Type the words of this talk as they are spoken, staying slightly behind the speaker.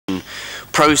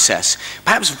process.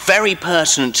 Perhaps very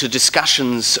pertinent to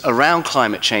discussions around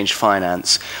climate change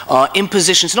finance are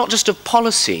impositions not just of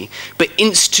policy, but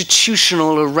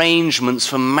institutional arrangements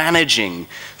for managing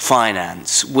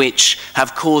finance, which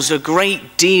have caused a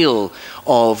great deal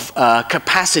of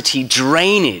capacity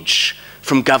drainage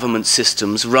from government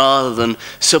systems rather than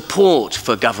support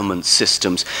for government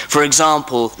systems. For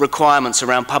example, requirements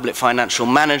around public financial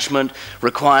management,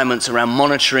 requirements around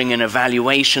monitoring and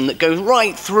evaluation that go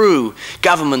right through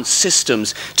government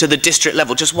systems to the district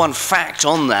level. Just one fact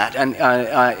on that, and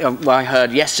I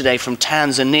heard yesterday from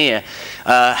Tanzania,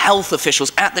 health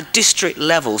officials at the district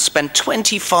level spend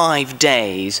 25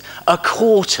 days a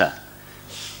quarter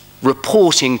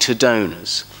reporting to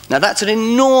donors. Now that's an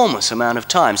enormous amount of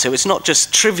time, so it's not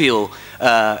just trivial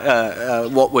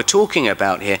what we're talking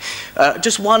about here.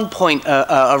 Just one point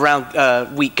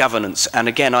around weak governance, and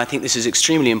again I think this is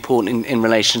extremely important in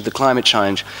relation to the climate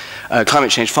change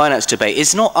finance debate.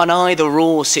 It's not an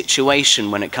either-or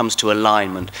situation when it comes to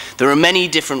alignment. There are many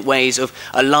different ways of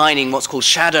aligning what's called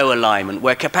shadow alignment,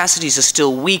 where capacities are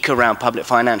still weak around public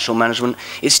financial management.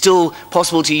 It's still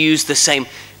possible to use the same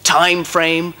time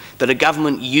frame that a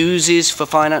government uses for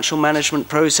financial management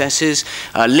processes,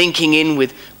 linking in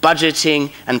with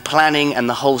budgeting and planning and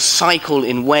the whole cycle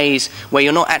in ways where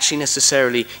you're not actually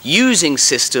necessarily using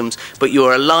systems, but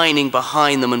you're aligning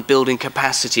behind them and building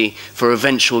capacity for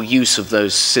eventual use of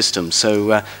those systems.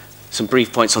 So some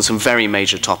brief points on some very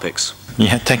major topics.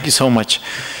 Yeah, thank you so much.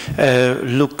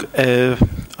 Look,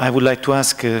 I would like to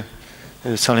ask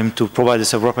Salim to provide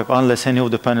us a wrap-up, unless any of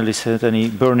the panelists had any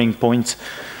burning points.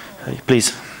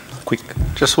 Please, quick.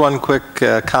 Just one quick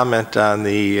comment on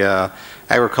the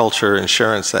agriculture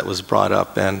insurance that was brought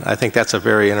up, and I think that's a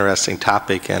very interesting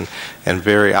topic and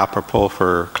very apropos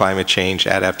for climate change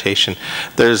adaptation.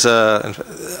 There's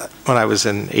when I was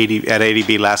at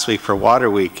ADB last week for Water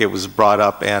Week, it was brought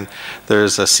up, and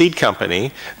there's a seed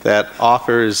company that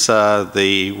offers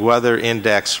the weather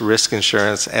index risk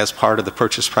insurance as part of the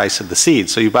purchase price of the seed.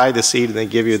 So you buy the seed and they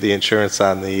give you the insurance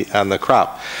on the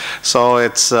crop. So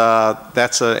it's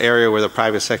that's an area where the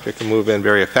private sector can move in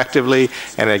very effectively,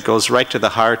 and it goes right to the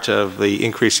heart of the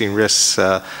increasing risks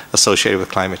associated with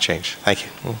climate change. Thank you.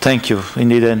 Thank you.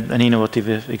 Indeed, an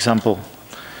innovative example.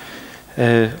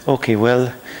 Okay,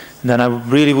 well, then I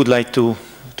really would like to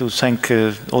thank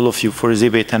all of you for this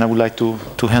debate, and I would like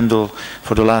to handle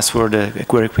for the last word a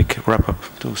very quick wrap-up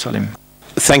to Salim.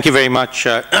 Thank you very much,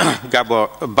 Gabor.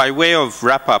 By way of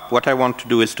wrap-up, what I want to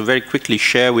do is to very quickly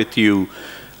share with you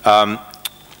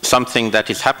something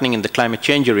that is happening in the climate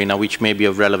change arena which may be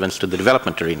of relevance to the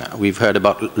development arena. We've heard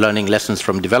about learning lessons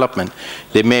from development.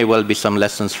 There may well be some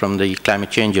lessons from the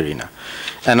climate change arena.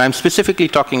 And I'm specifically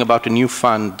talking about a new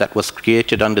fund that was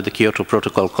created under the Kyoto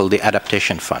Protocol called the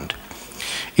Adaptation Fund.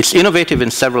 It's innovative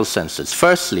in several senses.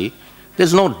 Firstly,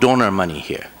 there's no donor money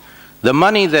here. The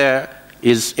money there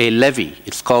is a levy.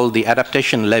 It's called the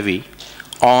Adaptation Levy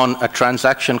on a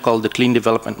transaction called the Clean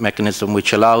Development Mechanism,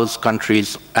 which allows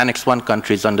countries, Annex I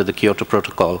countries under the Kyoto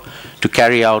Protocol, to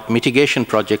carry out mitigation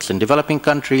projects in developing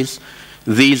countries.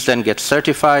 These then get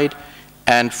certified,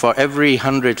 and for every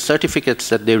 100 certificates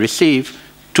that they receive,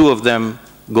 2 of them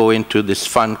go into this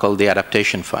fund called the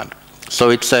Adaptation Fund. So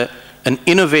it's an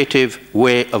innovative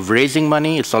way of raising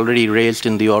money. It's already raised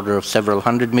in the order of several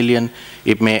hundred million.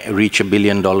 It may reach $1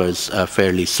 billion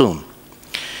fairly soon.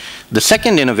 The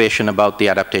second innovation about the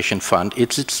Adaptation Fund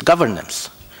is its governance.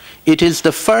 It is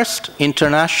the first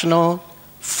international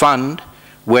fund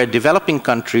where developing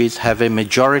countries have a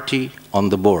majority on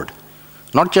the board.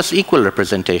 Not just equal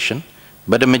representation,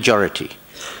 but a majority.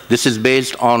 This is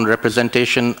based on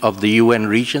representation of the UN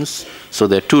regions. So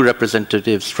there are 2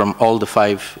 representatives from all the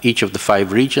 5, each of the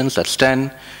 5 regions, that's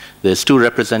 10. There's 2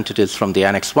 representatives from the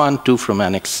Annex I, 2 from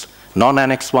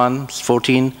non-Annex 1,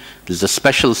 14. There's a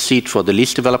special seat for the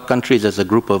least developed countries as a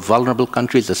group of vulnerable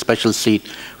countries, a special seat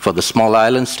for the small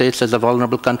island states as a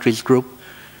vulnerable countries group.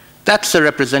 That's a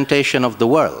representation of the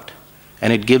world,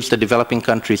 and it gives the developing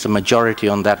countries a majority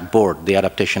on that board, the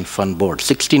Adaptation Fund board,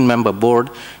 16-member board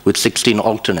with 16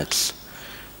 alternates.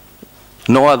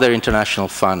 No other international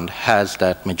fund has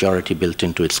that majority built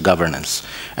into its governance.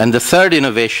 And the third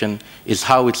innovation is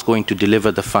how it's going to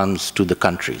deliver the funds to the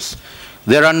countries.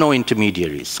 There are no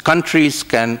intermediaries. Countries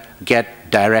can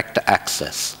get direct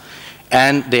access.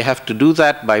 And they have to do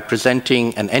that by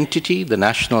presenting an entity, the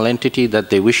national entity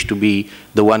that they wish to be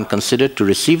the one considered to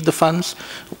receive the funds.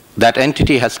 That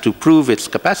entity has to prove its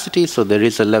capacity, so there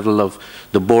is a level of,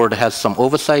 the board has some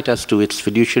oversight as to its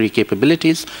fiduciary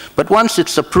capabilities. But once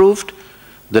it's approved,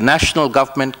 the national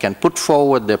government can put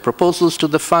forward their proposals to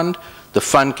the fund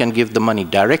can give the money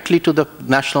directly to the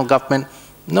national government.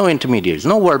 no intermediaries,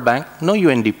 no World Bank, no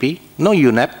UNDP, no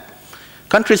UNEP.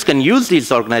 Countries can use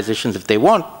these organizations if they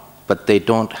want, but they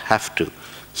don't have to.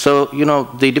 So, you know,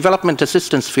 the development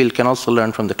assistance field can also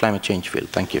learn from the climate change field.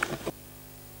 Thank you.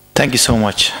 Thank you so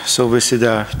much. So basically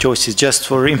the choice is just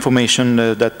for information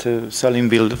that Salim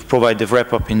will provide the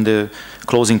wrap-up in the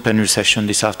closing plenary session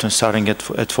this afternoon starting at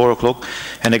 4 o'clock.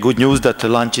 And the good news that the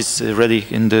lunch is ready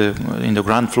in the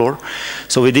ground floor.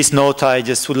 So with this note, I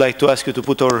just would like to ask you to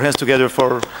put our hands together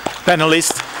for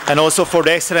panelists and also for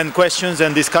the excellent questions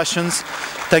and discussions.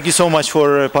 Thank you so much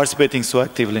for participating so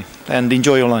actively and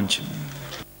enjoy your lunch.